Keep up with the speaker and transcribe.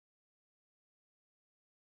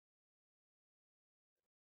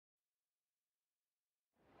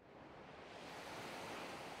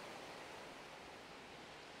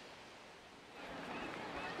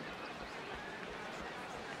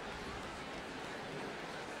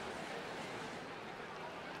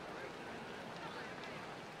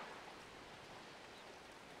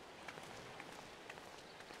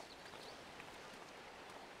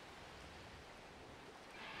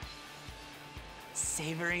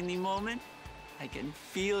Savoring the moment? I can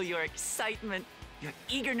feel your excitement, your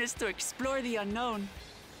eagerness to explore the unknown.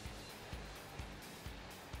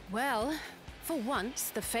 Well, for once,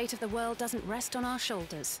 the fate of the world doesn't rest on our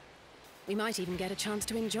shoulders. We might even get a chance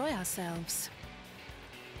to enjoy ourselves.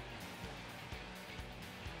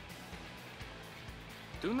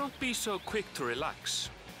 Do not be so quick to relax.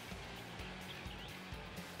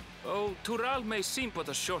 Oh, Tural may seem but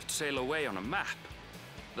a short sail away on a map.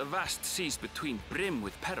 The vast seas between brim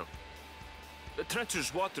with peril. The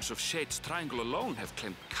treacherous waters of Shade's Triangle alone have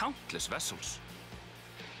claimed countless vessels.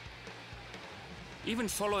 Even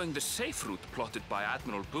following the safe route plotted by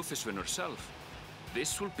Admiral Bufiswin herself,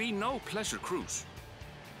 this will be no pleasure cruise.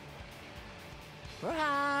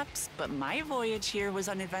 Perhaps, but my voyage here was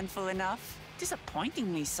uneventful enough.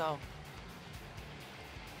 Disappointingly so.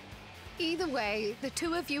 Either way, the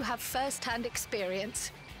two of you have first-hand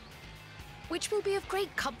experience, which will be of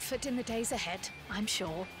great comfort in the days ahead, I'm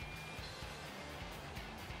sure.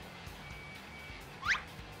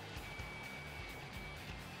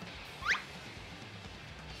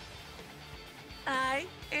 Aye,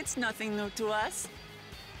 it's nothing new to us.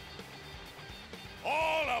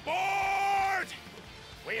 All aboard!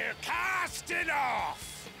 We're casting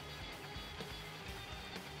off!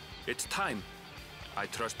 It's time. I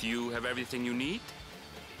trust you have everything you need?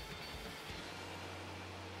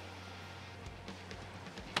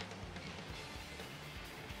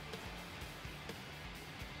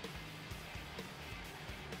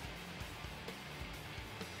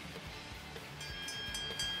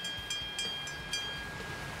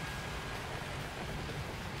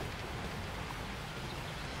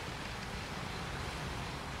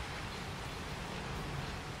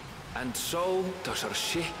 And so does our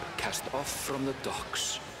ship cast off from the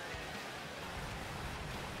docks.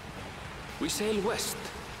 We sail west,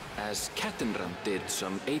 as Kettenram did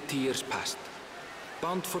some 80 years past,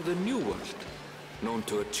 bound for the New World, known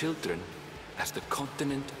to her children as the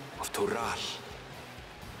continent of Tural.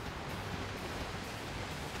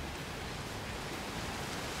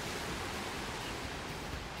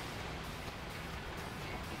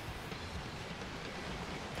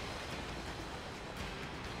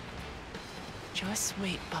 Just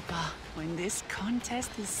wait, Papa. When this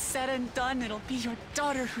contest is said and done, it'll be your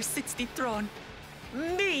daughter who sits the throne.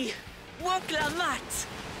 Me! Woklamat!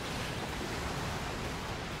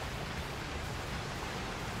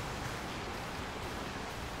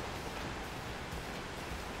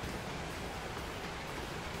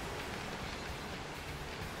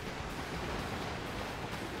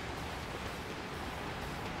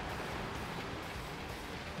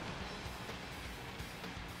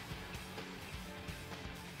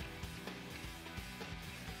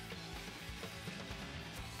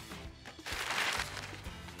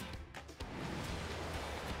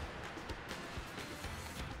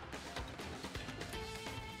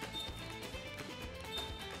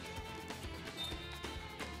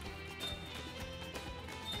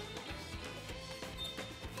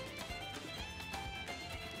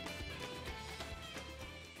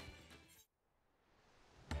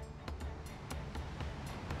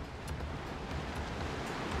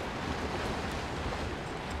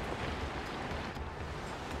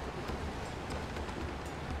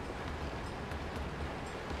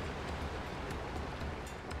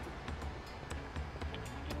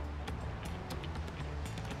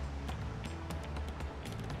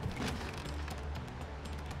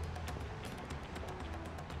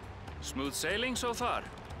 Smooth sailing so far?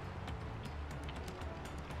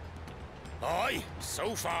 Aye,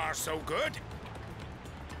 so far so good.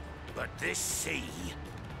 But this sea,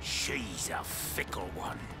 she's a fickle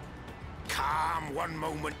one. Calm one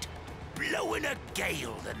moment, blowing a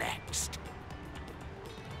gale the next.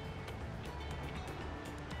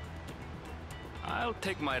 I'll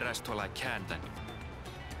take my rest while I can, then.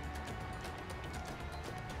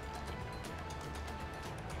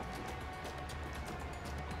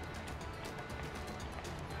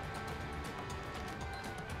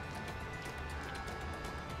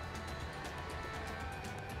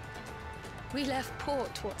 We left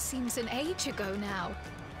port what seems an age ago now,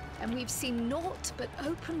 and we've seen naught but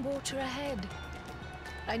open water ahead.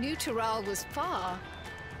 I knew Tural was far,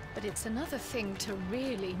 but it's another thing to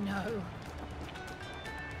really know.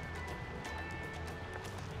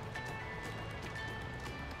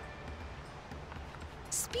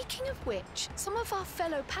 Speaking of which, some of our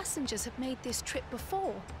fellow passengers have made this trip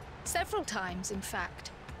before. Several times, in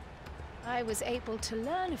fact. I was able to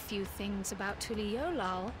learn a few things about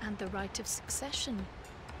Tuliolal and the Rite of Succession.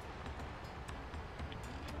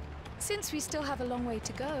 Since we still have a long way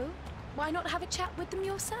to go, why not have a chat with them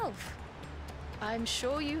yourself? I'm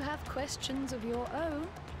sure you have questions of your own.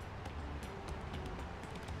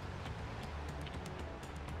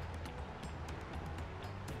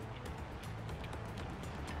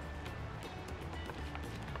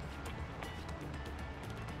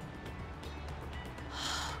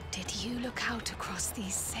 Did you look out across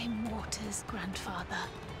these same waters, Grandfather?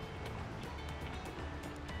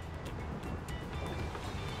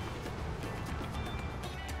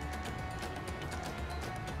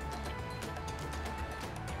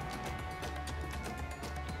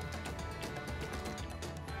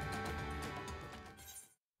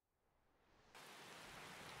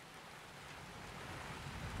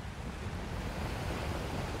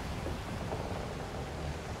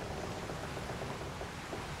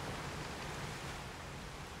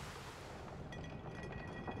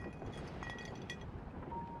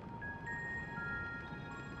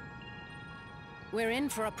 We're in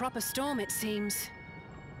for a proper storm, it seems.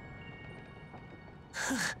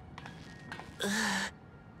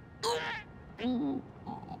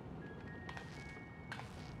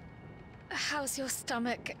 How's your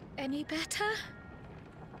stomach? Any better?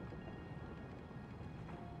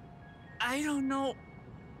 I don't know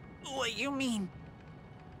what you mean.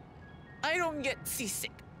 I don't get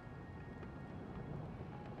seasick.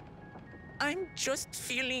 I'm just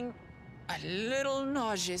feeling a little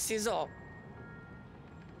nauseous is all.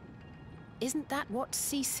 Isn't that what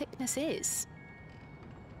seasickness is?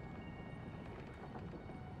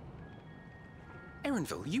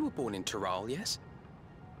 Erenville, you were born in Tural, yes?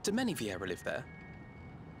 Do many Viera live there?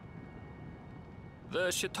 The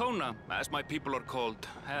Shatona, as my people are called,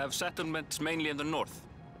 have settlements mainly in the north,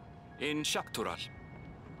 in Shaktural.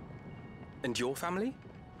 And your family?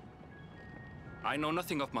 I know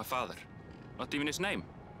nothing of my father, not even his name.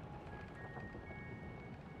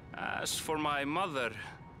 As for my mother...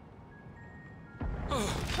 Where are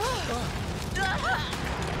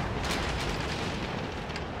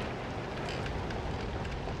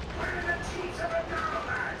the teeth of the girl,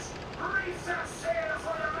 lads? Reef that sail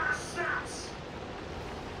for the last snaps!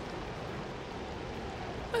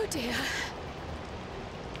 Oh dear.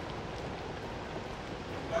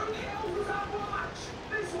 Only elders on watch!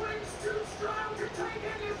 This wind's too strong to take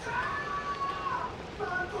any time!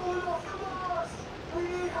 I'm going off the mast! We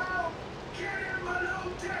need help! Get in below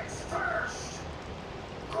decks first!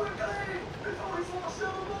 Quickly! Before he's washed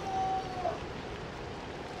overboard!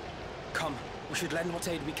 Come, we should lend what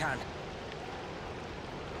aid we can.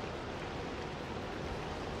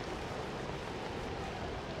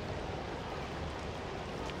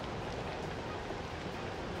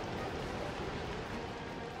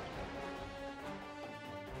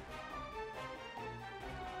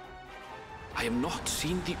 I have not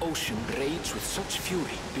seen the ocean rage with such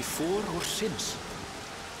fury before or since.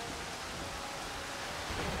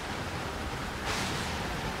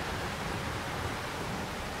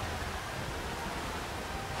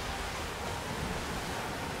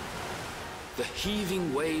 The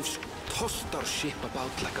heaving waves tossed our ship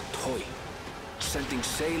about like a toy, sending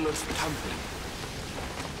sailors tumbling.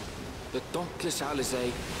 The dauntless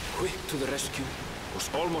Alizé, quick to the rescue, was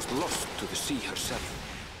almost lost to the sea herself.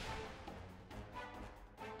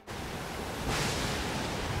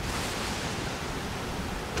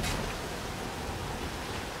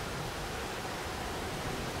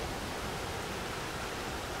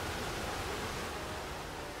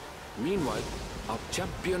 Meanwhile, our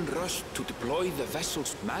champion rushed to deploy the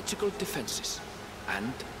vessel's magical defenses,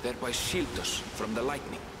 and thereby shield us from the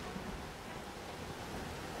lightning.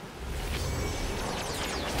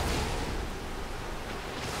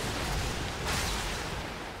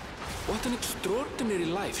 What an extraordinary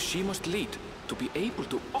life she must lead to be able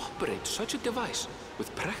to operate such a device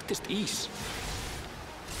with practiced ease.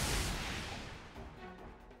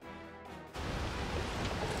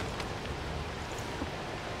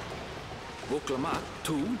 Woklama,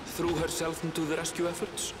 too, threw herself into the rescue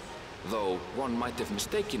efforts, though one might have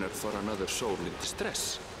mistaken her for another soul in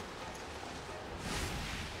distress.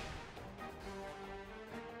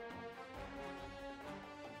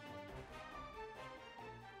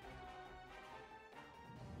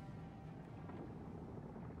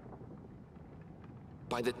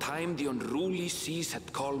 By the time the unruly seas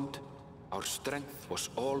had calmed, our strength was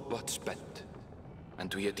all but spent,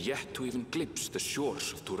 and we had yet to even glimpse the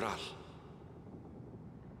shores of Tural.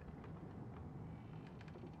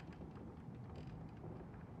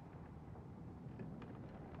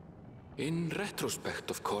 In retrospect,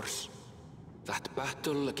 of course, that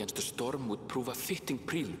battle against the storm would prove a fitting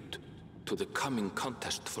prelude to the coming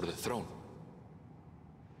contest for the throne.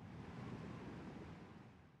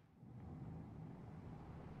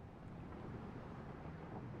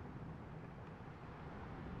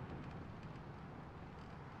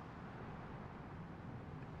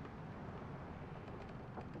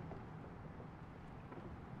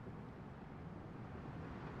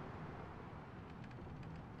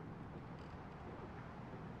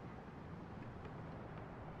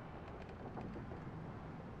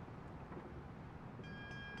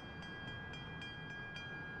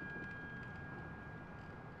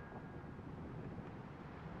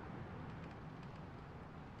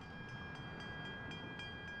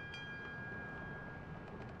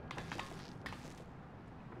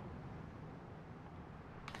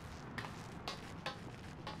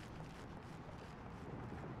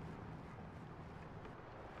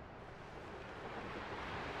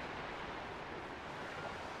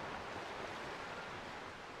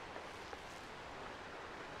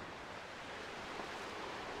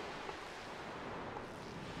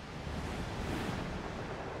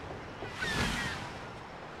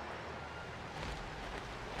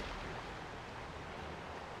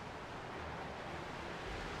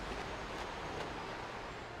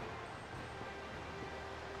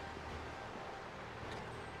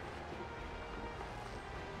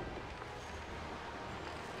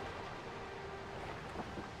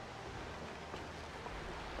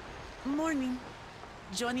 Morning.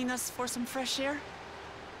 Joining us for some fresh air?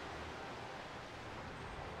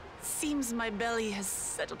 Seems my belly has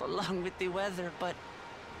settled along with the weather, but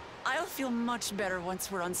I'll feel much better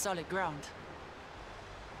once we're on solid ground.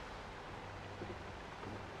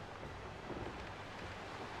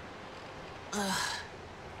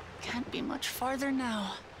 Can't be much farther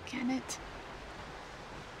now, can it?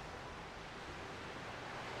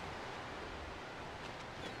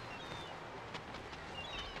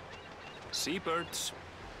 Seabirds.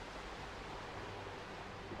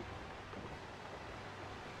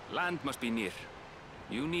 Land must be near.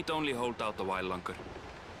 You need only hold out a while longer.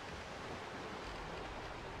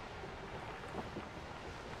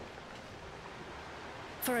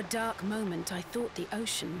 For a dark moment, I thought the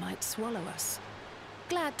ocean might swallow us.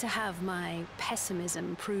 Glad to have my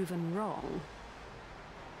pessimism proven wrong.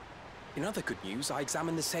 In other good news, I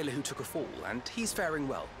examined the sailor who took a fall, and he's faring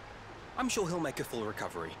well. I'm sure he'll make a full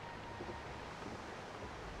recovery.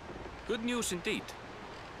 Good news indeed.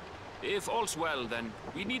 If all's well, then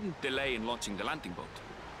we needn't delay in launching the landing boat.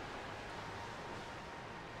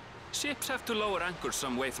 Ships have to lower anchors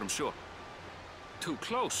some way from shore. Too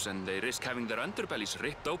close, and they risk having their underbellies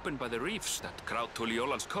ripped open by the reefs that crowd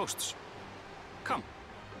Tuliola's coasts. Come.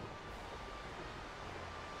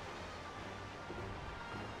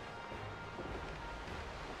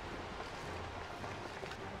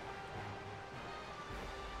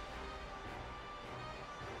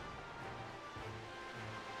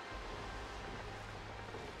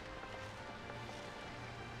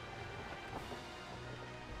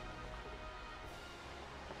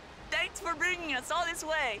 Thanks for bringing us all this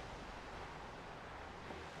way.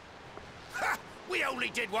 Ha! We only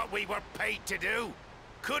did what we were paid to do.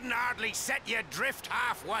 Couldn't hardly set you adrift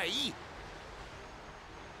halfway.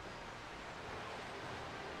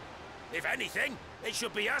 If anything, it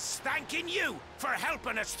should be us thanking you for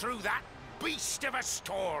helping us through that beast of a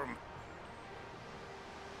storm.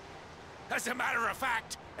 As a matter of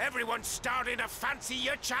fact, everyone's starting to fancy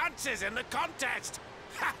your chances in the contest.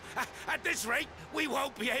 At this rate, we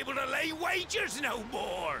won't be able to lay wagers no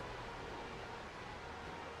more.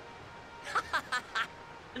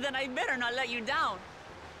 Then I better not let you down.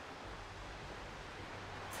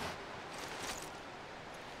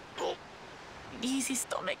 Easy,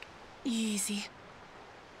 stomach. Easy.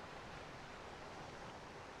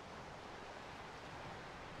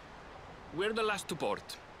 We're the last to board.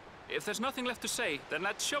 If there's nothing left to say, then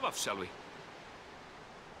let's shove off, shall we?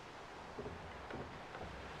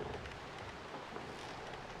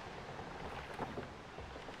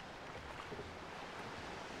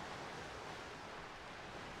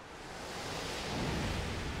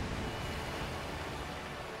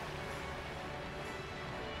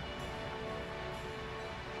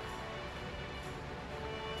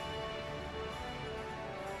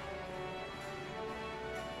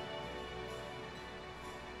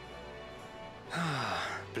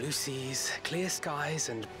 Blue seas, clear skies,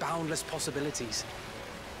 and boundless possibilities.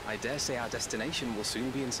 I dare say our destination will soon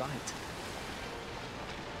be in sight.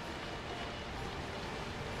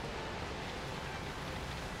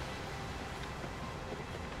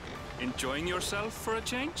 Enjoying yourself for a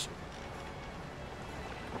change?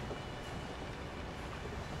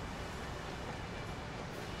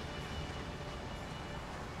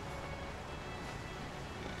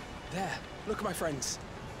 There, look at my friends.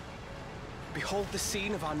 Behold the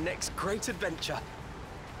scene of our next great adventure.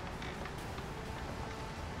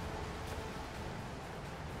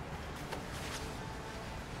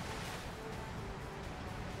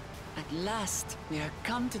 At last, we are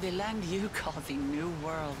come to the land you call the New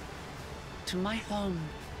World. To my home,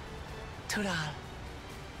 Tural.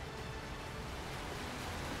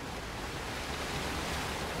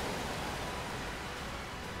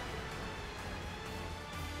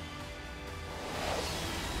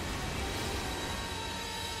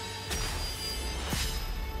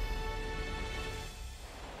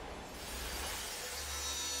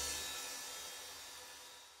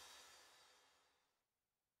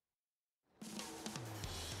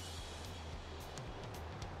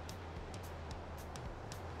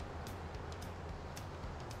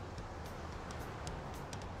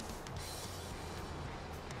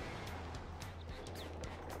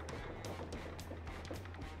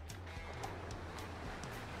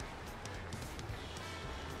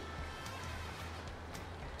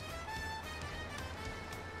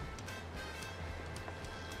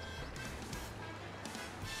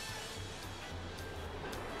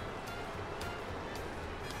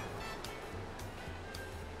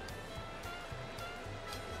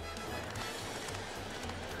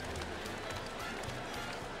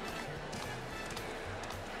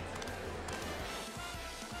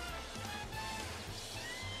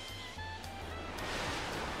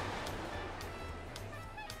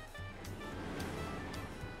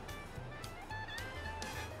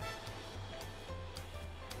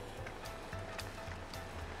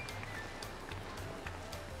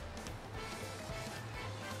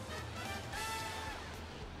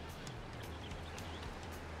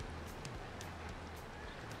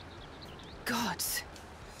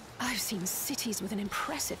 seen cities with an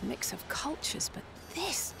impressive mix of cultures, but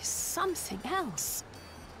this is something else.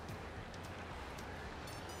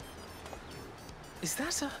 Is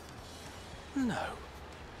that a... No.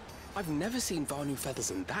 I've never seen Vanu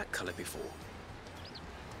feathers in that color before.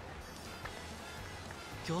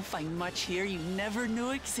 You'll find much here you never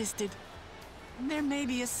knew existed. There may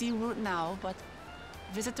be a sea route now, but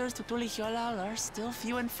visitors to Tulihyolal are still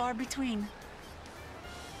few and far between.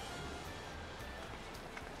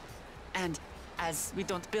 And as we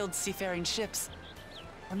don't build seafaring ships,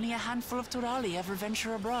 only a handful of Turali ever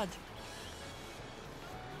venture abroad.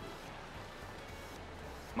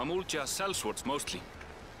 Mamulja sellswords mostly.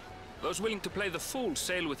 Those willing to play the fool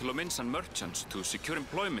sail with Lominsan merchants to secure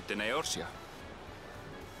employment in Eorzea.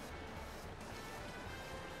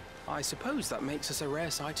 I suppose that makes us a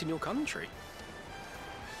rare sight in your country.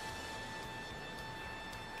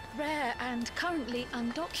 Rare and currently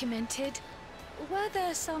undocumented. Were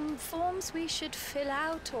there some forms we should fill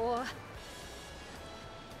out, or...?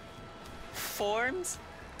 Forms?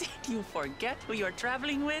 Did you forget who you're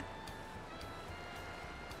traveling with?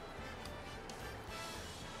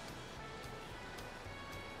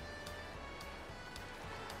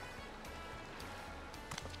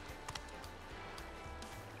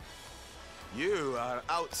 You are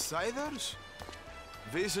outsiders?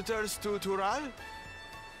 Visitors to Tural?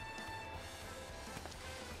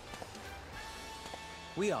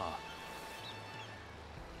 We are.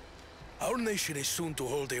 Our nation is soon to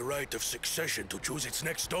hold a Rite of Succession to choose its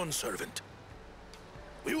next Dawn servant.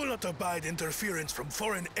 We will not abide interference from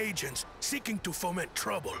foreign agents seeking to foment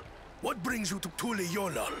trouble. What brings you to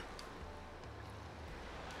Tulihyolal?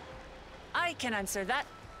 I can answer that.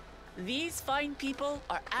 These fine people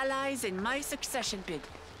are allies in my succession bid.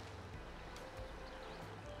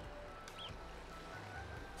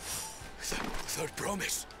 Third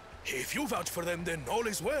promise. If you vouch for them, then all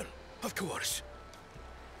is well. Of course.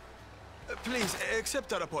 Please,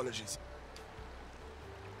 accept our apologies.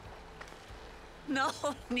 No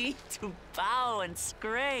need to bow and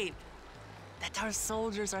scrape. That our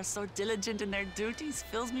soldiers are so diligent in their duties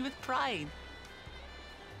fills me with pride.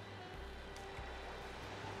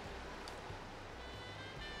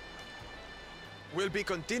 We'll be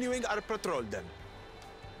continuing our patrol then.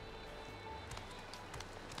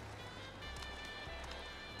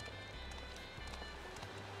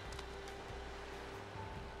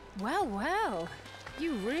 Well, well.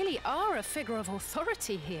 You really are a figure of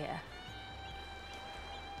authority here.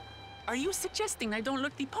 Are you suggesting I don't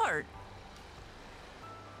look the part?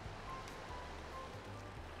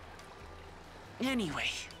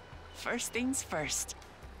 Anyway, first things first.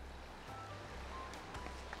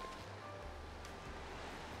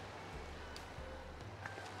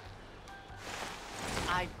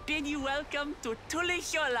 I bid you welcome to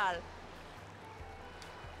Tulihyolal.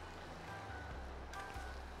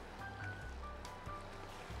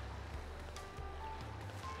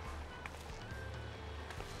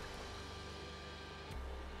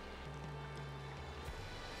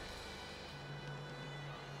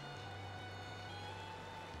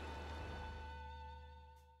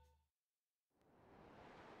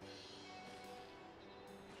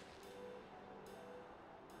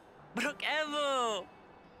 Brook Evo!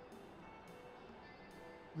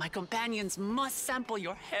 My companions must sample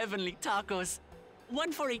your heavenly tacos.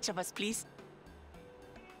 One for each of us, please.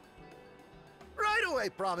 Right away,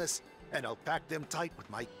 promise. And I'll pack them tight with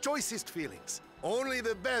my choicest feelings. Only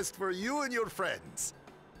the best for you and your friends.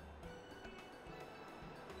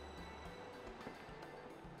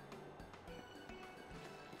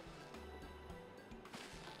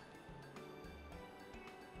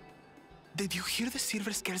 Did you hear the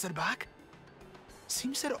Silver Scares are back?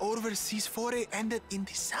 Seems their overseas foray ended in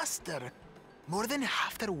disaster. More than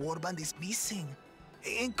half their warband is missing,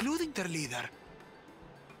 including their leader.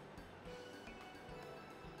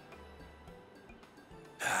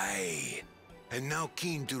 Aye. And now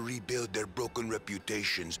keen to rebuild their broken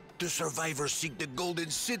reputations, the survivors seek the Golden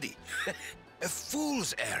City. A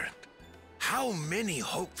fool's errand. How many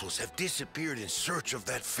hopefuls have disappeared in search of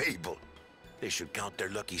that fable? They should count their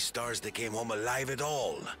lucky stars they came home alive at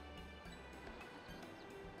all.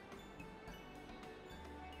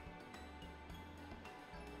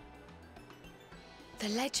 The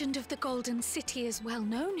legend of the Golden City is well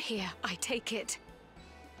known here, I take it.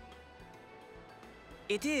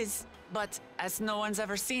 It is, but as no one's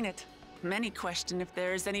ever seen it, many question if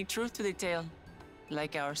there is any truth to the tale.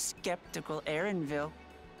 Like our skeptical Erinville.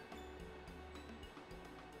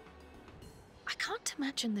 I can't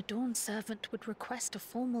imagine the Dawn Servant would request a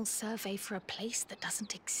formal survey for a place that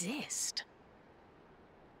doesn't exist.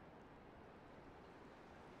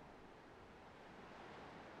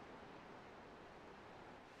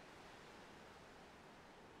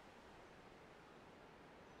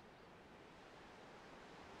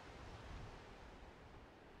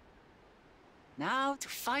 Now to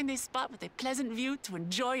find a spot with a pleasant view to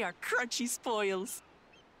enjoy our crunchy spoils.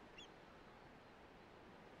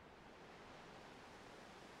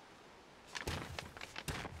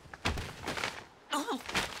 Oh!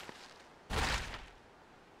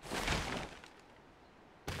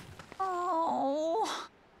 Oh!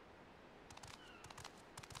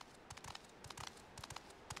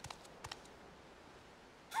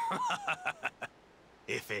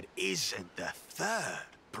 If it isn't the third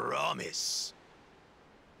promise.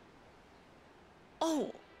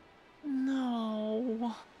 Oh,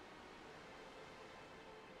 no.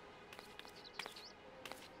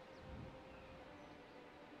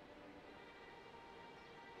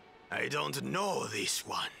 I don't know these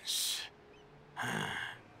ones.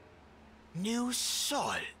 New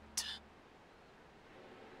salt.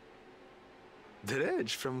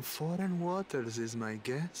 Dredge from foreign waters is my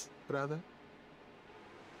guess, brother.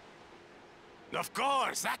 Of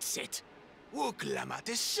course, that's it. Wooklamat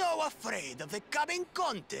is so afraid of the coming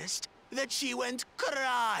contest that she went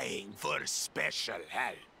crying for special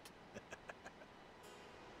help.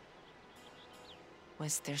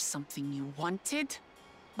 Was there something you wanted,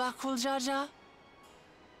 Bakul Jaja?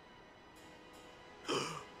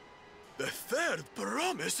 The third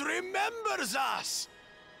promise remembers us!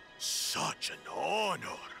 Such an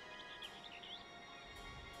honor.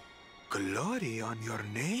 Glory on your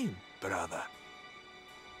name, brother.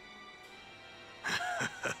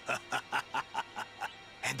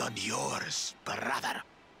 And on yours, brother.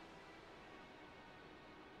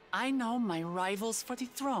 I know my rivals for the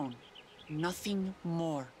throne. Nothing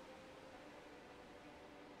more.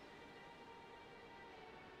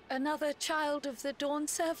 Another child of the Dawn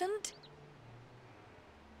Servant?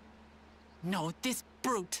 No, this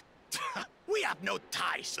brute. We have no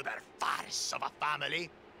ties to their farce of a family.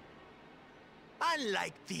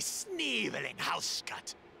 Unlike the sneevling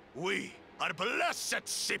housecut, we are blessed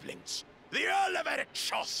siblings, the elevated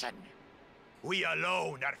chosen. We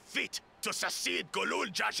alone are fit to succeed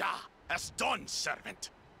Golul Jaja as Dawn Servant.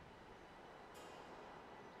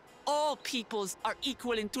 All peoples are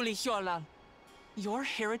equal in Tulihyolal. Your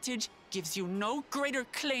heritage gives you no greater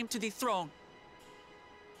claim to the throne.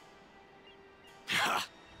 Ha!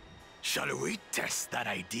 Shall we test that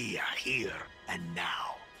idea here and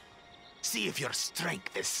now? See if your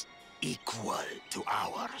strength is equal to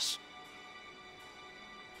ours.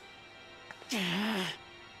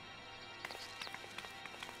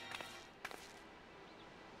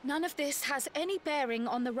 None of this has any bearing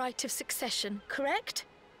on the Rite of Succession, correct?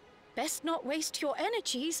 Best not waste your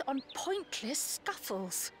energies on pointless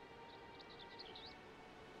scuffles.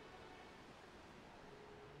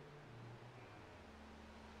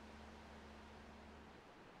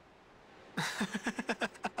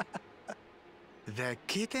 The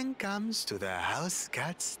kitten comes to the house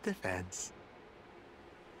cat's defense.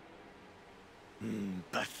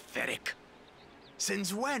 Pathetic.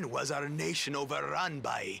 Since when was our nation overrun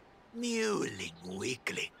by mewling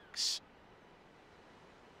weaklings?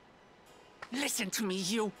 Listen to me,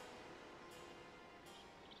 you.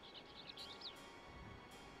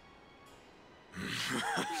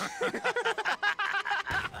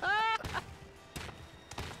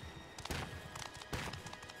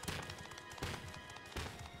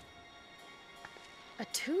 A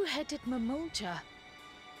two-headed Mamulja.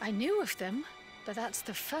 I knew of them, but that's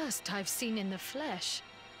the first I've seen in the flesh.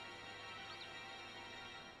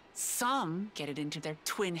 Some get it into their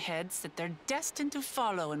twin heads that they're destined to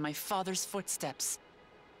follow in my father's footsteps.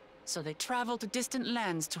 So they travel to distant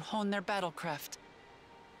lands to hone their battlecraft.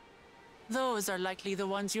 Those are likely the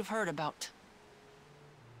ones you've heard about.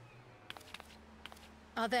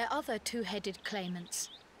 Are there other two-headed claimants?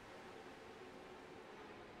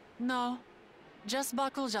 No, just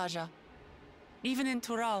Bakul Jaja. Even in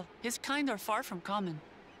Tural, his kind are far from common.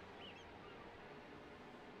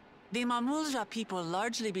 The Mamulja people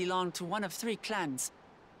largely belong to one of three clans.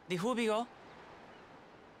 The Hubigo,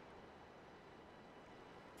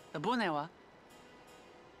 the Bunewa,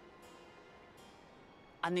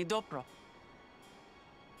 and the Dopro.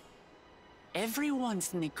 Every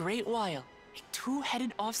once in a great while, a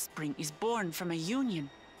two-headed offspring is born from a union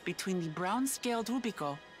between the brown-scaled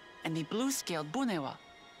Hubigo and the blue-scaled Bunewa.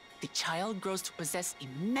 The child grows to possess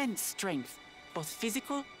immense strength, both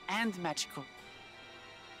physical and magical.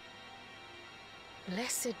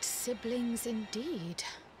 Blessed siblings indeed.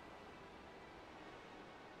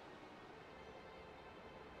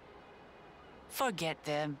 Forget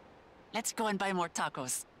them. Let's go and buy more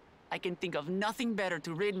tacos. I can think of nothing better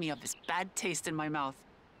to rid me of this bad taste in my mouth.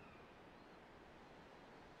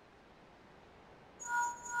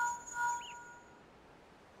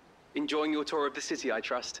 Enjoying your tour of the city, I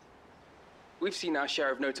trust. We've seen our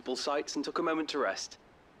share of notable sights and took a moment to rest.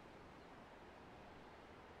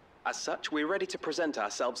 As such, we're ready to present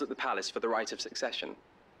ourselves at the palace for the Rite of Succession.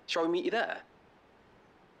 Shall we meet you there?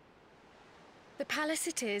 The palace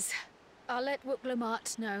it is. I'll let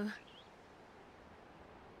Wooklamart know.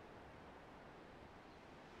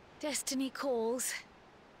 Destiny calls.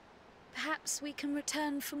 Perhaps we can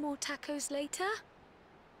return for more tacos later?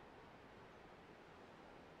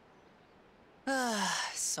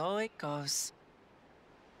 So it goes.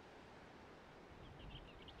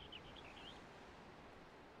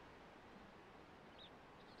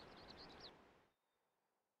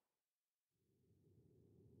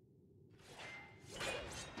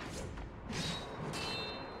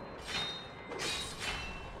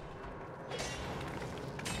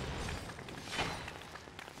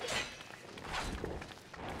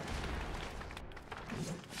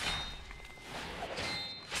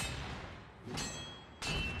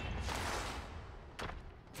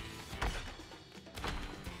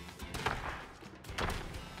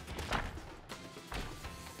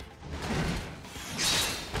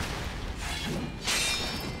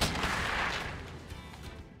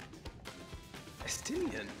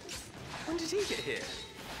 When did he get here?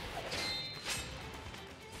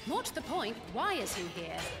 More to the point, why is he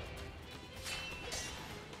here?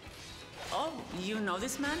 Oh, you know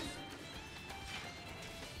this man?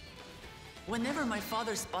 Whenever my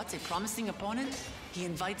father spots a promising opponent, he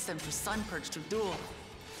invites them to Sunpurge to duel.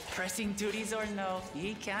 Pressing duties or no,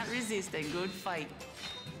 he can't resist a good fight.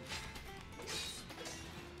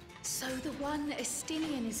 So the one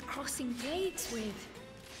Estinian is crossing blades with.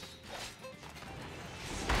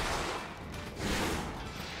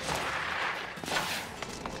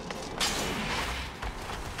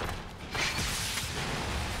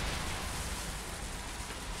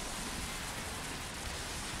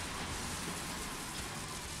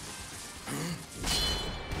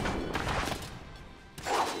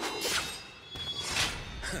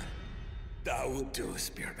 That will do,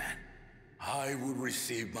 Spearman. I will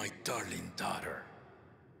receive my darling daughter.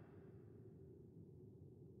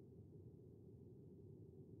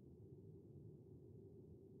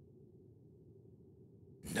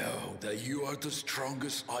 Know that you are the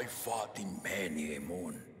strongest I fought in many a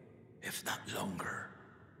moon, if not longer.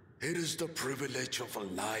 It is the privilege of a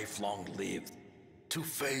life long lived to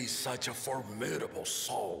face such a formidable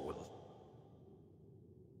soul.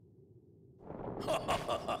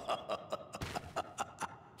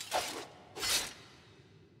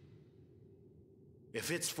 If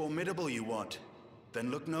it's formidable you want,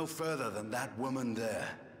 then look no further than that woman there.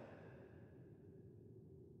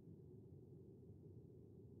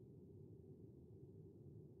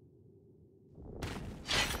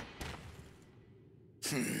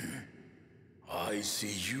 I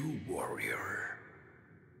see you, warrior.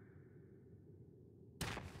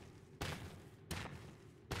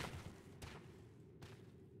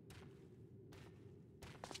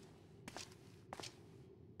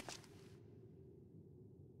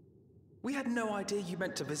 We had no idea you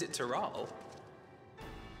meant to visit Taral.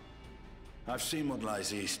 I've seen what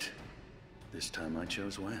lies east. This time I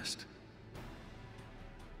chose west.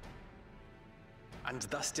 And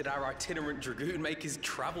thus did our itinerant dragoon make his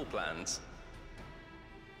travel plans.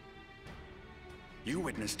 You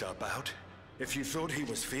witnessed our bout. If you thought he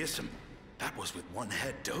was fearsome, that was with one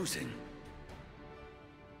head dozing.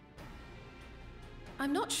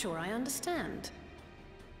 I'm not sure I understand.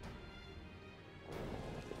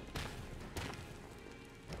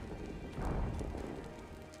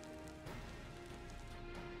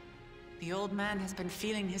 The old man has been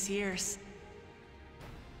feeling his years.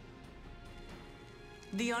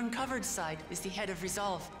 The uncovered side is the head of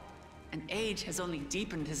resolve, and age has only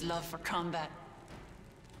deepened his love for combat.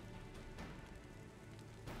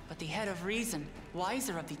 But the head of reason,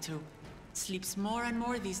 wiser of the two, sleeps more and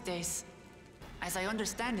more these days. As I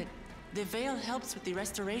understand it, the veil helps with the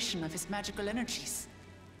restoration of his magical energies.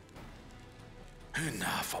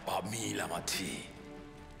 Enough about me, Lamati.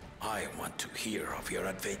 I want to hear of your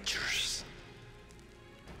adventures.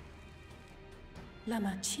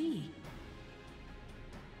 Lamachi.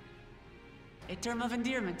 A term of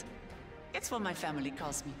endearment. It's what my family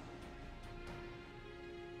calls me.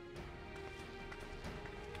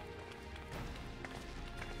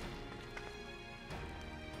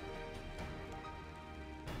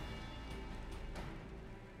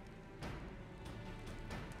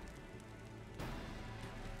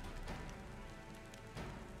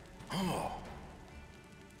 Oh.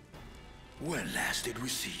 When last did we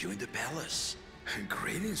see you in the palace?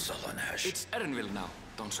 Greetings, Solonash. It's Erenville now,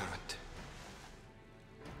 Dawnservant.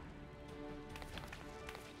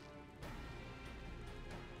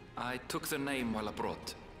 I took the name while abroad,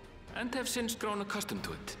 and have since grown accustomed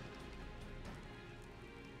to it.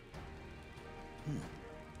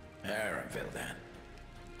 Arenville, then.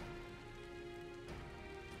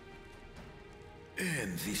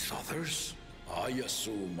 And these others? I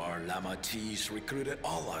assume are Lamati's recruited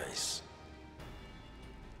allies.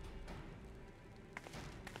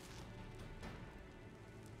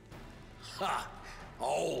 Ha!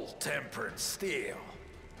 All-tempered steel.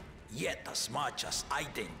 Yet as much as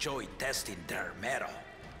I'd enjoy testing their metal,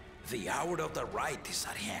 the hour of the rite is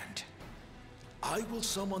at hand. I will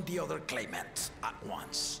summon the other claimants at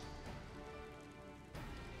once.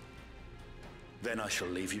 Then I shall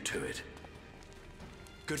leave you to it.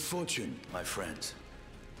 Good fortune, my friends.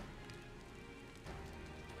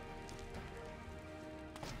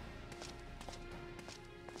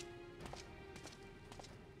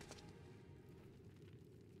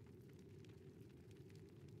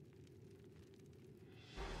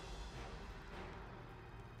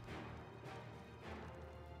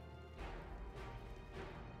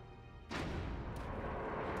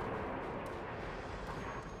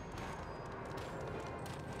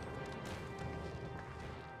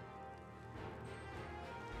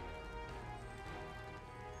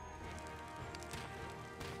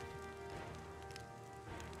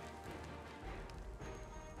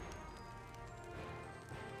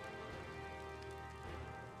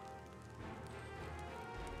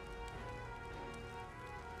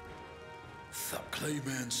 The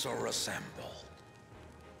claimants are assembled.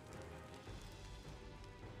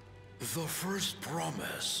 The first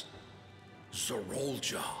promise,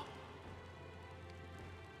 Zorolja.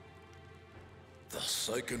 The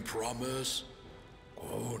second promise,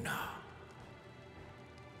 Gona.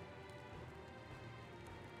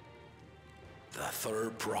 The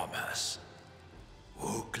third promise,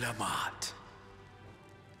 Uklamat.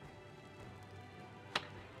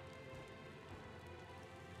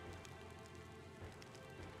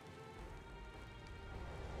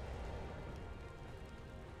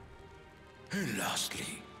 And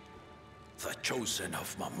lastly, the chosen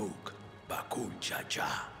of Mamuk, Bakul Jaja.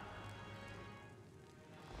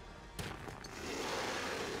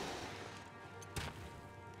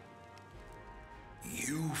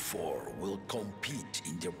 You four will compete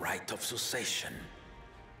in the Rite of Succession,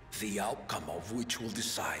 the outcome of which will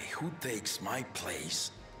decide who takes my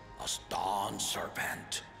place as Dawn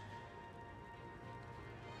Servant.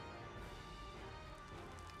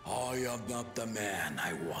 I am not the man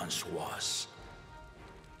I once was.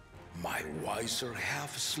 My wiser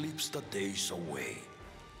half sleeps the days away.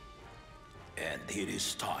 And it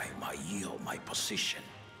is time I yield my position.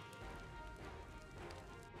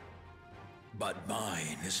 But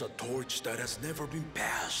mine is a torch that has never been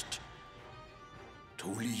passed.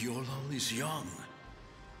 Tuliyola is young.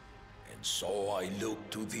 And so I look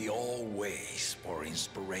to the always for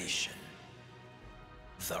inspiration.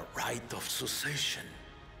 The Rite of Succession.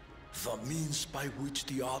 The means by which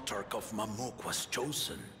the Autarch of Mamuk was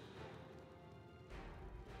chosen.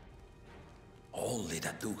 Only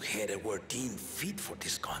the two-headed were deemed fit for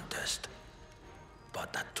this contest.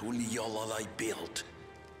 But the Tuliyola I built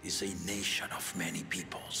is a nation of many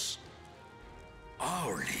peoples.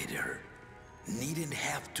 Our leader needn't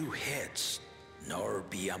have two heads, nor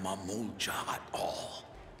be a Mamulja at all.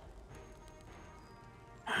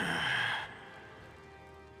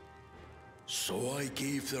 So I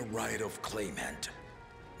gave the right of claimant,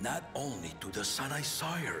 not only to the son I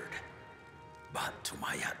sired, but to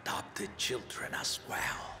my adopted children as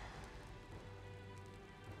well.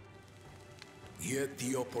 Yet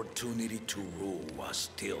the opportunity to rule was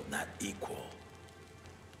still not equal.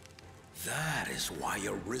 That is why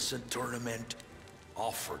a recent tournament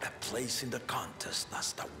offered a place in the contest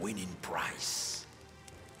as the winning prize.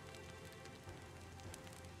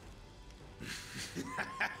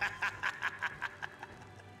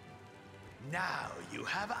 Now you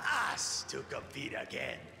have us to compete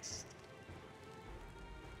against.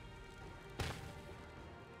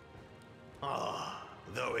 Oh,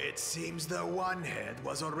 though it seems the one-head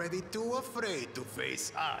was already too afraid to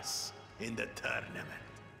face us in the tournament.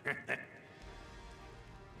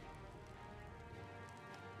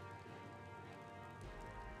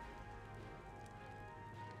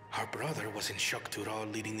 Our brother was in shock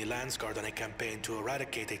Tural leading the Landsguard on a campaign to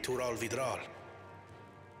eradicate a Tural Vidral.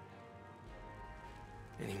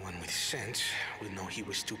 Anyone with sense would know he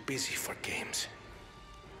was too busy for games.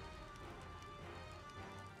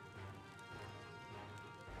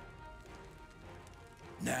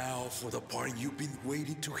 Now for the part you've been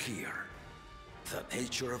waiting to hear. The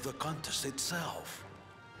nature of the contest itself.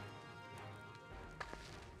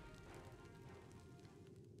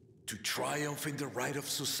 To triumph in the Rite of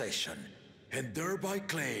Succession, and thereby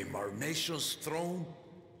claim our nation's throne,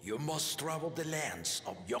 you must travel the lands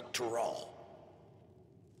of Yogg-Turahl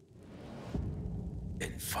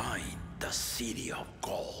and find the City of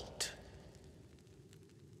Gold.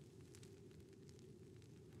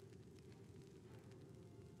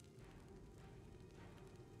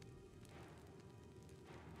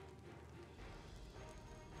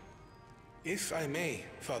 If I may,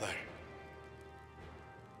 Father.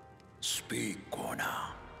 Speak,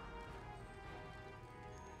 Kona.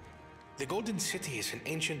 The Golden City is an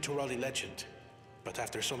ancient Turali legend, but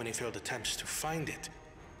after so many failed attempts to find it,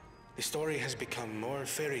 the story has become more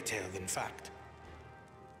fairy tale than fact.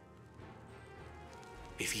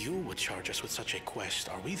 If you would charge us with such a quest,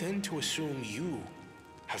 are we then to assume you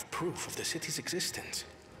have proof of the city's existence?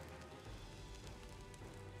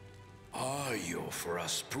 I offer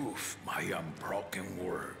us proof, my unbroken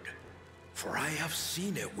word, for I have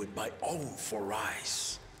seen it with my own 4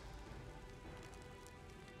 eyes.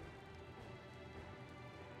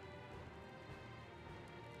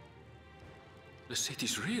 The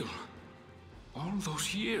city's real. All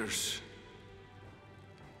those years.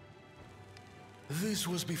 This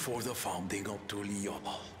was before the founding of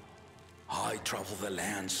Tuliyollal. I traveled the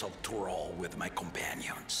lands of Turahl with my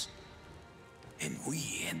companions, and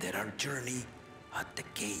we ended our journey at the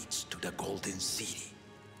gates to the Golden City.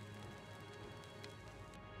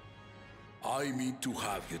 I mean to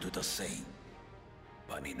have you do the same,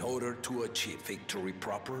 but in order to achieve victory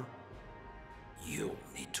proper, you'll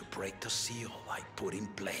need to break the seal I put in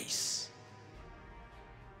place.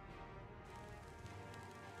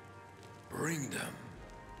 Bring them.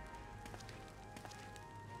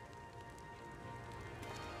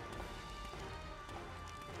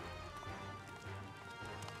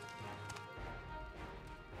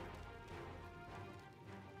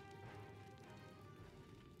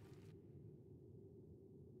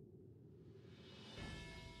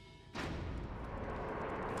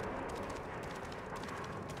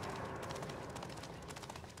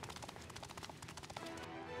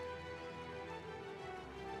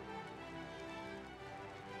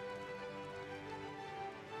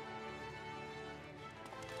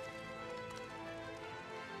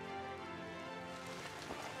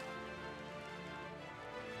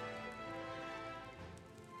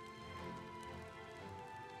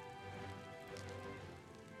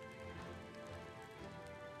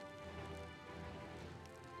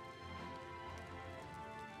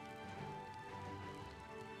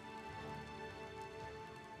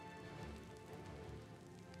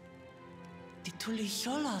 The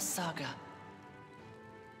Tuliyollal Saga.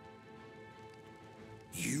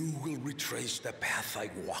 You will retrace the path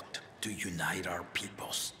I walked to unite our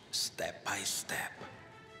peoples, step by step.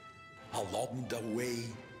 Along the way,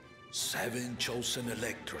 7 chosen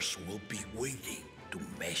electors will be waiting to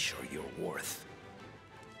measure your worth.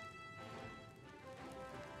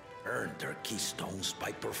 Earn their keystones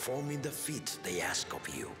by performing the feats they ask of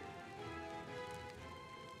you.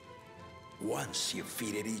 Once you've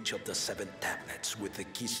fitted each of the 7 tablets with the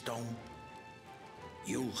keystone,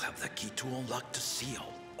 you'll have the key to unlock the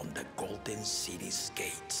seal on the Golden City's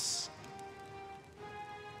gates.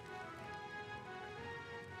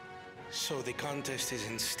 So the contest is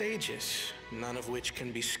in stages, none of which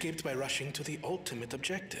can be skipped by rushing to the ultimate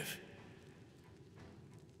objective.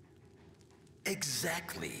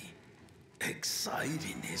 Exactly.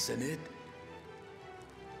 Exciting, isn't it?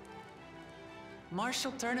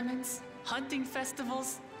 Martial tournaments, hunting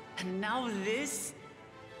festivals, and now this?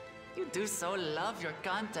 You do so love your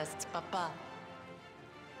contests, Papa.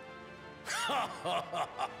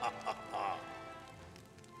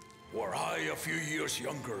 Were I a few years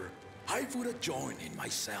younger, I would have joined in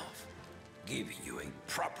myself, giving you a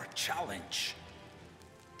proper challenge.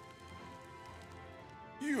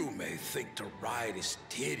 You may think the ride is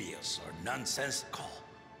tedious or nonsensical,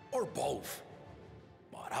 or both,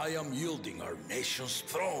 but I am yielding our nation's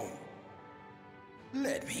throne.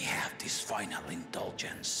 Let me have this final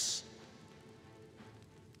indulgence.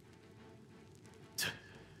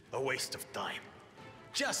 A waste of time.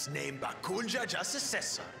 Just name Bakunja as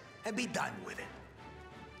successor and be done with it.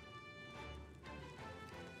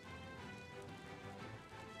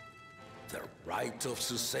 The Rite of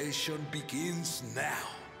Succession begins now.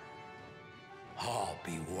 I'll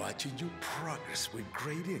be watching you progress with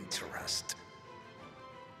great interest.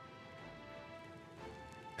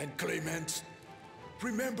 And Clement,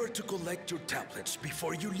 remember to collect your tablets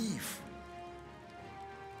before you leave.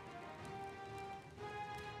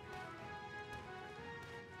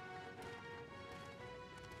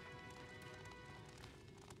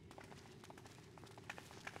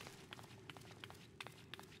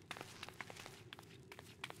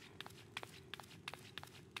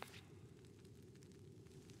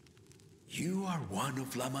 You are one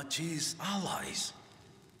of Lamachi's allies.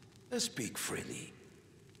 Speak freely.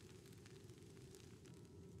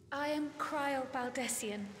 I am Cryle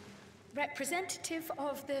Baldessian, representative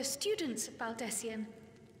of the students of Baldessian.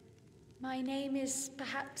 My name is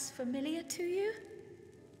perhaps familiar to you?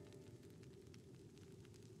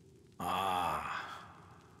 Ah.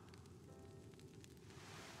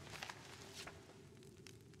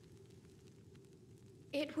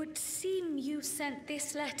 It would seem you sent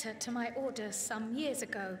this letter to my orders some years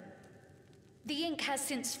ago. The ink has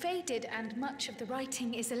since faded and much of the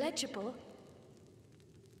writing is illegible.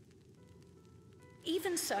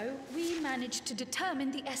 Even so, we managed to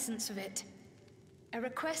determine the essence of it. A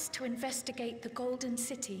request to investigate the Golden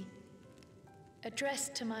City,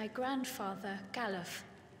 addressed to my grandfather, Galuf.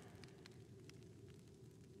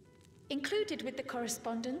 Included with the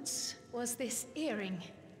correspondence was this earring.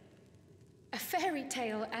 A fairy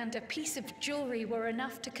tale and a piece of jewelry were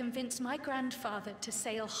enough to convince my grandfather to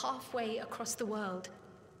sail halfway across the world.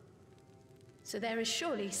 So there is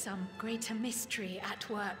surely some greater mystery at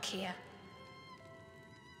work here.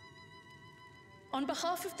 On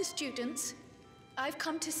behalf of the students, I've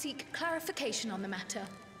come to seek clarification on the matter.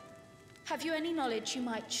 Have you any knowledge you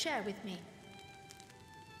might share with me?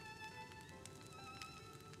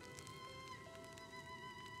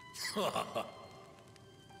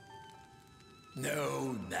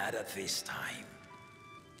 No, not at this time.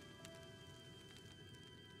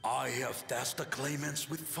 I have tasked the claimants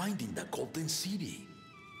with finding the Golden City.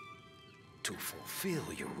 To fulfill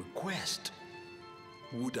your request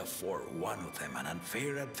would afford one of them an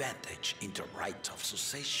unfair advantage in the Rite of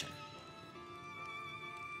Succession.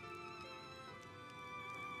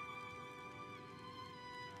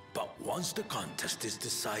 But once the contest is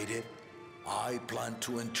decided, I plan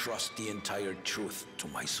to entrust the entire truth to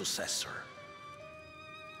my successor.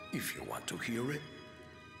 If you want to hear it,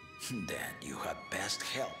 then you had best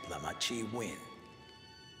help Lamachi win.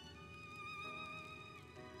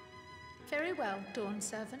 Very well, Dawn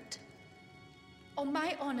Servant. On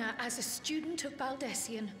my honor as a student of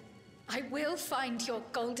Baldessian, I will find your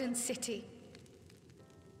Golden City.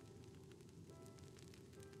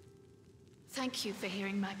 Thank you for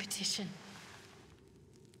hearing my petition.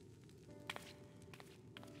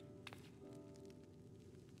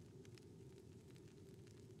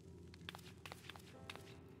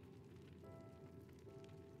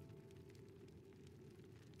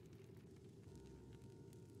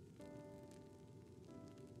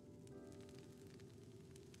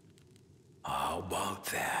 How about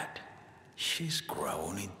that? She's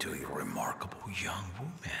grown into a remarkable young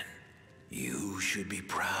woman. You should be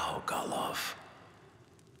proud, Galuf.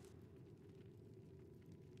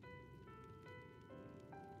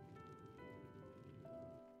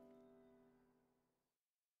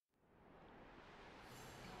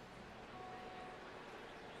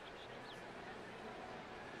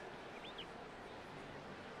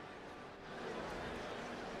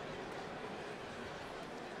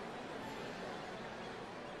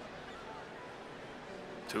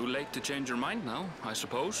 Too late to change your mind now, I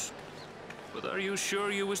suppose. But are you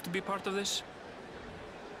sure you wish to be part of this?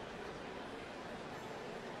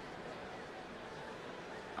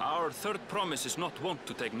 Our third promise is not wont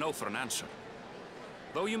to take no for an answer.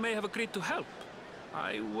 Though you may have agreed to help,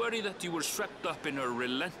 I worry that you were swept up in her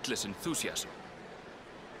relentless enthusiasm.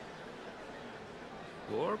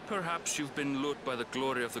 Or perhaps you've been lured by the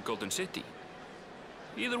glory of the Golden City.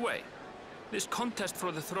 Either way, this contest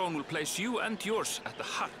for the throne will place you and yours at the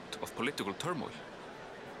heart of political turmoil.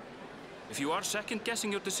 If you are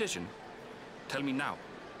second-guessing your decision, tell me now.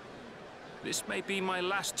 This may be my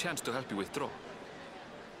last chance to help you withdraw.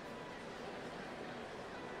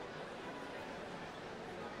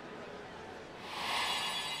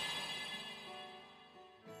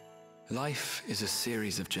 Life is a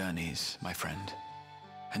series of journeys, my friend,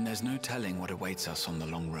 and there's no telling what awaits us on the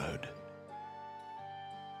long road.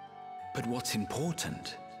 But what's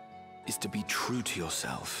important is to be true to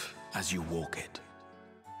yourself as you walk it.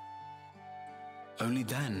 Only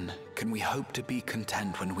then can we hope to be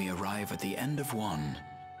content when we arrive at the end of one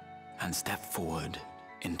and step forward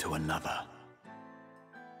into another.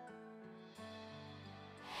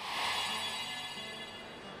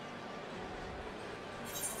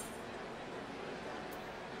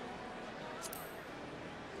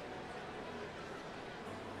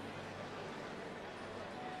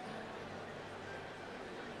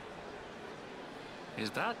 Is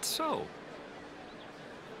that so?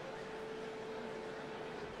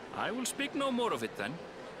 I will speak no more of it then.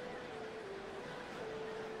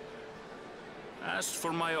 As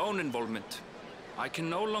for my own involvement, I can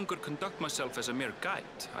no longer conduct myself as a mere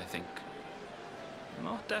guide, I think.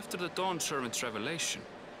 Not after the Dawn Servant's revelation.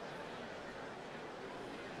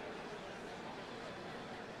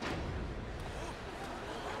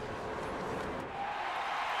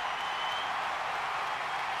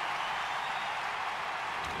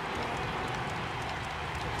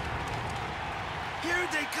 Here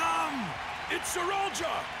they come! It's Saralja!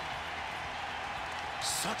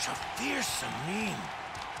 Such a fearsome name.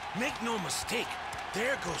 Make no mistake,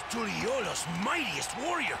 there goes Tuliola's mightiest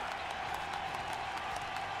warrior.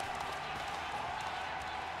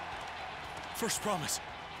 First promise,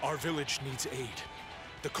 our village needs aid.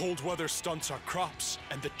 The cold weather stunts our crops,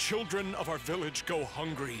 and the children of our village go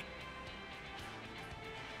hungry.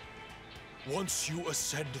 Once you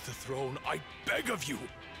ascend the throne, I beg of you,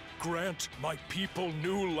 grant my people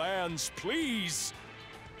new lands, please!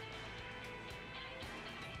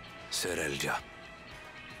 Serelja.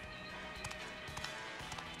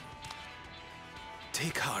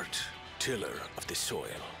 Take heart, tiller of the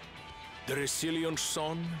soil. The resilient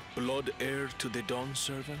son, blood heir to the Dawn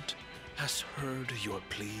Servant, has heard your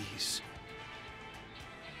pleas.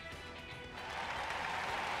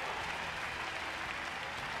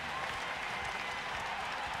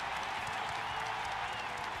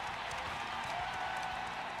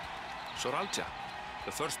 Soralja,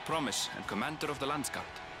 the first promise and commander of the Landsguard.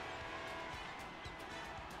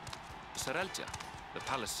 Serelja, the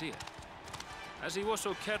palaceer. As he was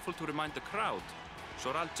so careful to remind the crowd,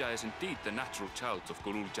 Soralja is indeed the natural child of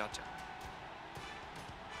Gulul Jaja.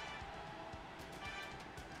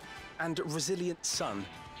 And Resilient Son,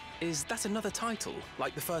 is that another title,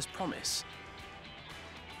 like the first promise?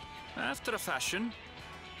 After a fashion.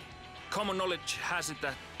 Common knowledge has it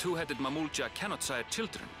that two-headed Mamulja cannot sire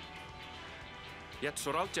children. Yet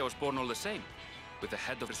Soralja was born all the same, with the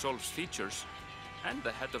head of Resolve's features and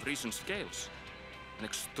the head of Reason's scales. An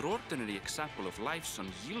extraordinary example of life's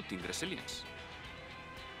unyielding resilience.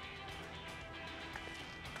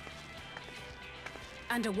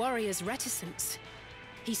 And a warrior's reticence.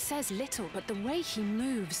 He says little, but the way he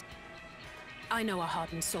moves... I know a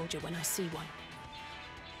hardened soldier when I see one.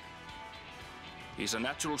 He's a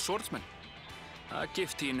natural swordsman, a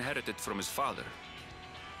gift he inherited from his father.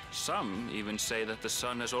 Some even say that the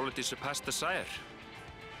son has already surpassed the sire.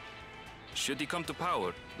 Should he come to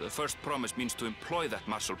power, the first promise means to employ that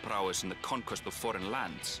martial prowess in the conquest of foreign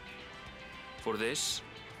lands. For this,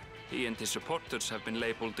 he and his supporters have been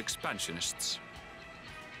labeled expansionists.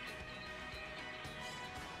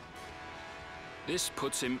 This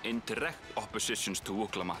puts him in direct opposition to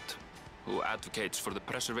Wuklamat, who advocates for the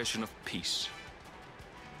preservation of peace.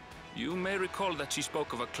 You may recall that she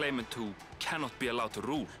spoke of a claimant who cannot be allowed to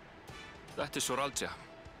rule. That is Soralja,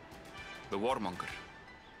 the warmonger.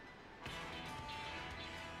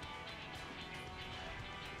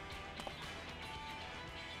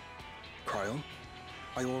 Kryl,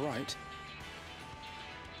 are you all right?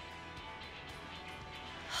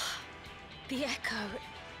 The echo.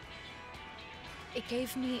 It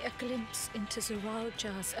gave me a glimpse into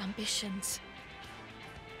Zoralja's ambitions.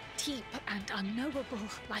 Deep and unknowable,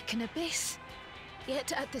 like an abyss.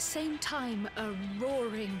 Yet at the same time, a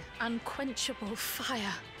roaring, unquenchable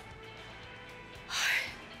fire.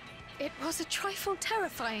 It was a trifle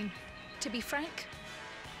terrifying, to be frank.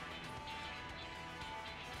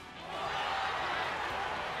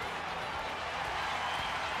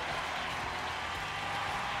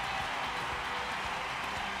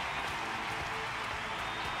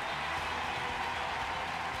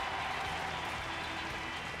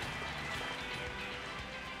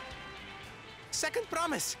 Second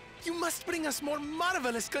promise, you must bring us more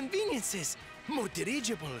marvelous conveniences. More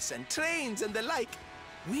dirigibles and trains and the like.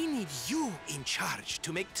 We need you in charge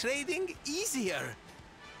to make trading easier.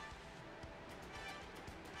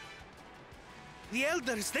 The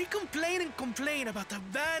elders, they complain and complain about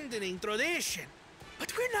abandoning tradition.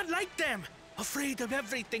 But we're not like them, afraid of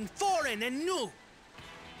everything foreign and new.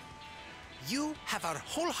 You have our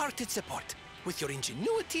wholehearted support. With your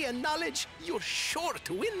ingenuity and knowledge, you're sure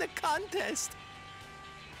to win the contest.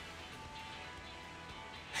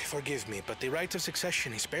 Forgive me, but the Rite of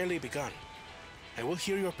Succession is barely begun. I will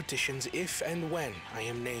hear your petitions if and when I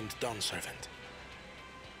am named Dawn Servant.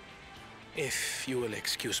 If you will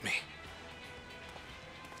excuse me.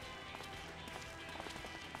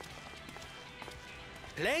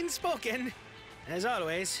 Plain spoken, as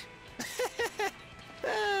always.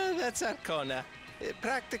 That's Arcona.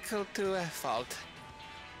 Practical to a fault.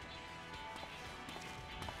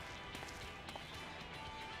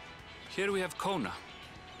 Here we have Kona,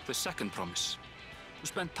 the second promise, who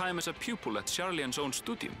spent time as a pupil at Charlian's own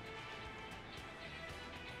studium.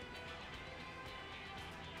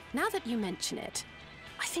 Now that you mention it,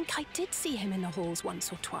 I think I did see him in the halls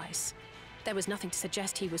once or twice. There was nothing to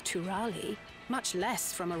suggest he was Turali, much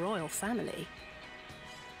less from a royal family.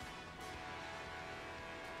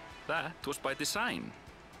 That was by design.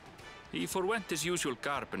 He forwent his usual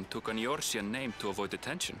garb and took an Eorzean name to avoid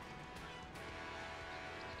attention.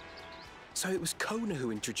 So it was Kona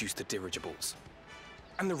who introduced the dirigibles.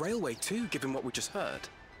 And the railway too, given what we just heard.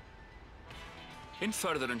 In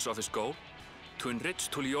furtherance of his goal, to enrich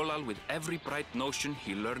Tuliolal with every bright notion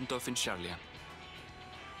he learned of in Sharlayan.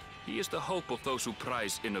 He is the hope of those who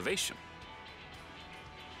prize innovation.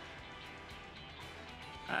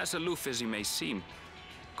 As aloof as he may seem,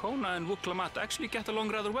 Kona and Wuklamat actually get along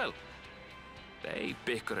rather well. They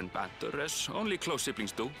bicker and banter as only close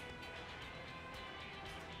siblings do.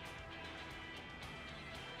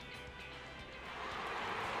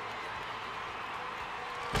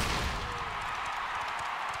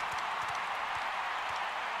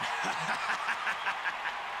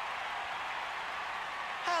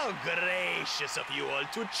 How gracious of you all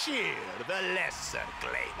to cheer the lesser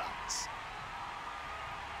claimants.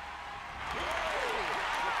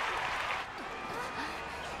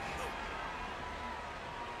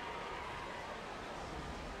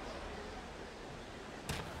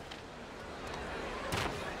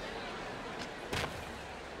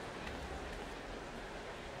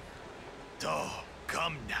 Oh,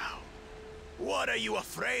 come now. What are you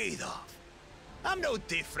afraid of? I'm no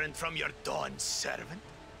different from your Dawn servant.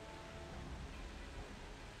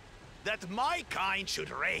 That my kind should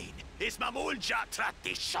reign is Mamulja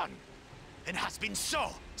tradition, and has been so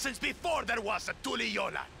since before there was a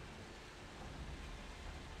Tuliolal.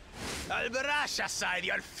 I'll brush aside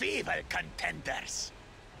your feeble contenders,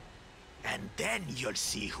 and then you'll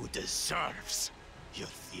see who deserves your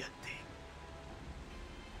deity.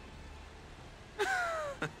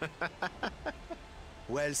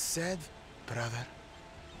 Well said, brother.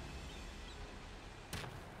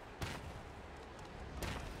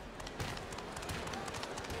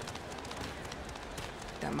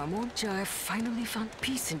 The Mamulja have finally found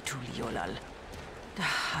peace in Tuliolal.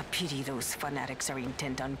 I pity those fanatics are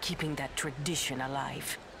intent on keeping that tradition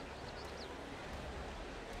alive.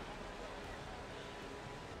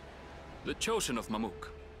 The chosen of Mamuk,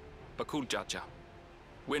 Bakul Jaja,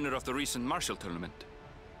 winner of the recent martial tournament,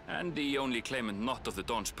 and the only claimant not of the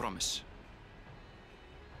Dawn's promise.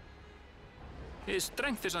 His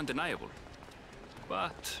strength is undeniable,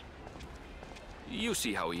 but you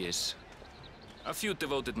see how he is. A few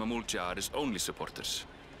devoted Mamulja are his only supporters.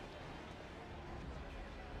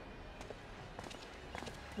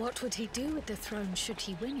 What would he do with the throne should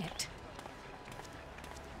he win it?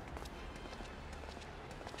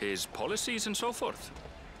 His policies and so forth.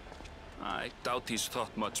 I doubt he's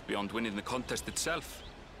thought much beyond winning the contest itself.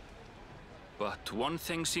 But one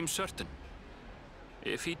thing seems certain.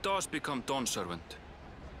 If he does become Dawn servant,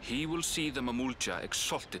 he will see the Mamulja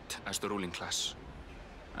exalted as the ruling class,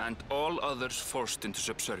 and all others forced into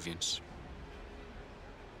subservience.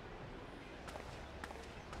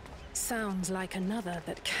 Sounds like another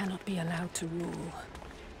that cannot be allowed to rule.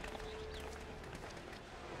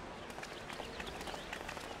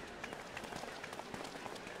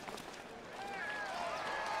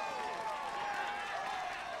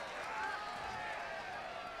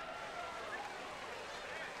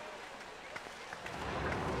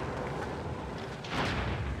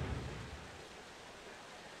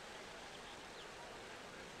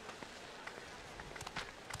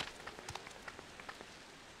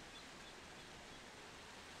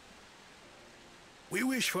 We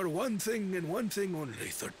wish for one thing and one thing only,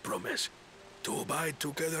 Third Promise. To abide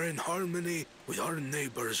together in harmony with our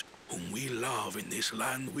neighbors whom we love in this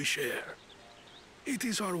land we share. It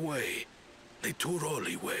is our way, the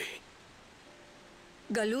Turali way.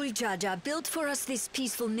 Galul Jaja built for us this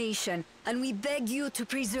peaceful nation, and we beg you to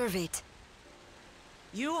preserve it.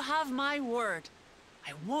 You have my word.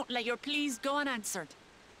 I won't let your pleas go unanswered.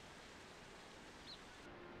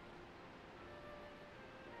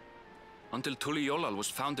 Until Tuliolal was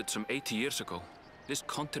founded some 80 years ago, this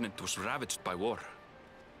continent was ravaged by war.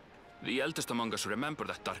 The eldest among us remember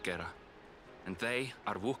that dark era, and they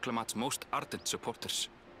are Wuklamat's most ardent supporters.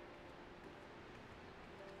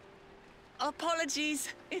 Apologies,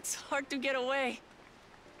 it's hard to get away.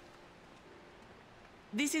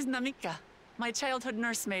 This is Namika, my childhood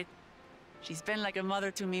nursemaid. She's been like a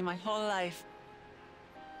mother to me my whole life.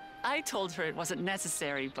 I told her it wasn't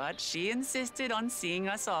necessary, but she insisted on seeing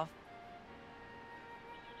us off.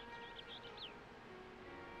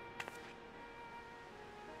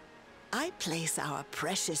 I place our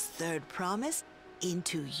precious Third Promise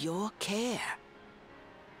into your care.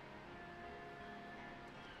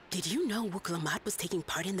 Did you know Wuklamat was taking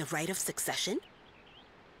part in the Rite of Succession?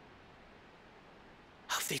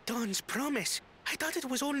 Of the Dawn's promise. I thought it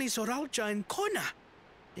was only Zoralja and Kona.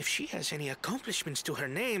 If she has any accomplishments to her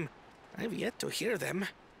name, I've yet to hear them.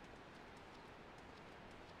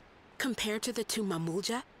 Compared to the two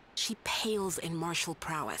Mamulja, she pales in martial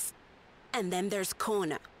prowess. And then there's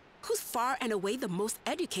Kona, who's far and away the most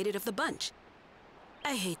educated of the bunch.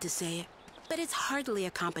 I hate to say it, but it's hardly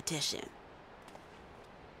a competition.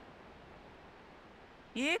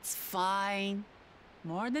 It's fine.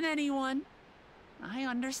 More than anyone. I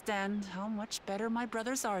understand how much better my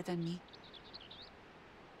brothers are than me.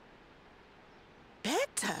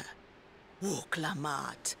 Better?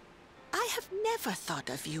 Wuklamat. I have never thought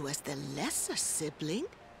of you as the lesser sibling.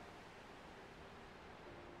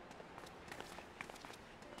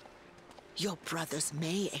 Your brothers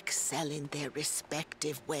may excel in their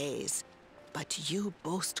respective ways, but you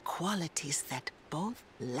boast qualities that both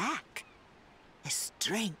lack. A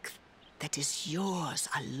strength that is yours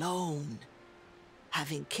alone.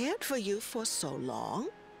 Having cared for you for so long,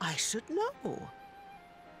 I should know.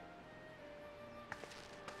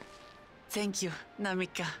 Thank you,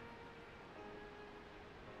 Namika.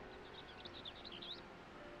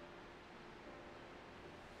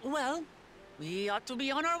 Well, we ought to be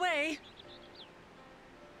on our way.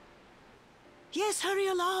 Yes, hurry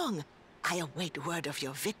along. I await word of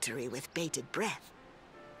your victory with bated breath.